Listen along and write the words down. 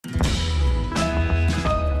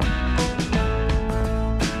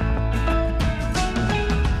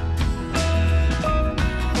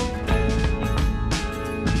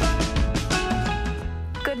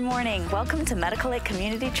welcome to Medical Lake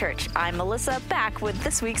Community Church. I'm Melissa, back with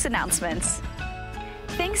this week's announcements.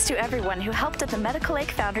 Thanks to everyone who helped at the Medical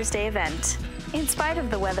Lake Founders Day event. In spite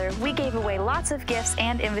of the weather, we gave away lots of gifts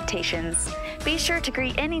and invitations. Be sure to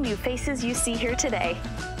greet any new faces you see here today.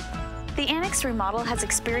 The Annex remodel has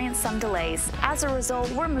experienced some delays. As a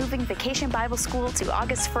result, we're moving Vacation Bible School to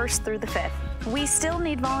August 1st through the 5th. We still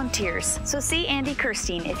need volunteers, so see Andy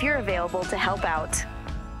Kirstein if you're available to help out.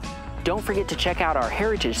 Don't forget to check out our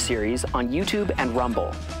Heritage series on YouTube and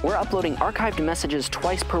Rumble. We're uploading archived messages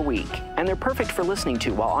twice per week, and they're perfect for listening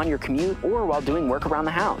to while on your commute or while doing work around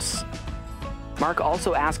the house. Mark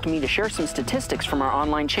also asked me to share some statistics from our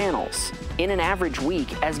online channels. In an average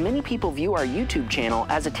week, as many people view our YouTube channel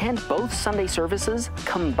as attend both Sunday services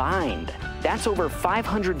combined. That's over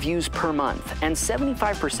 500 views per month, and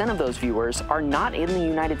 75% of those viewers are not in the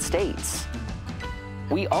United States.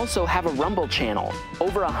 We also have a Rumble channel.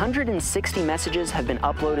 Over 160 messages have been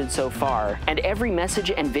uploaded so far, and every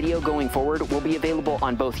message and video going forward will be available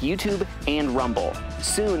on both YouTube and Rumble.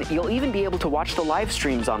 Soon, you'll even be able to watch the live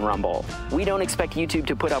streams on Rumble. We don't expect YouTube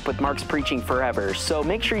to put up with Mark's preaching forever, so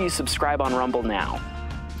make sure you subscribe on Rumble now.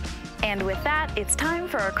 And with that, it's time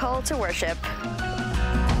for our call to worship.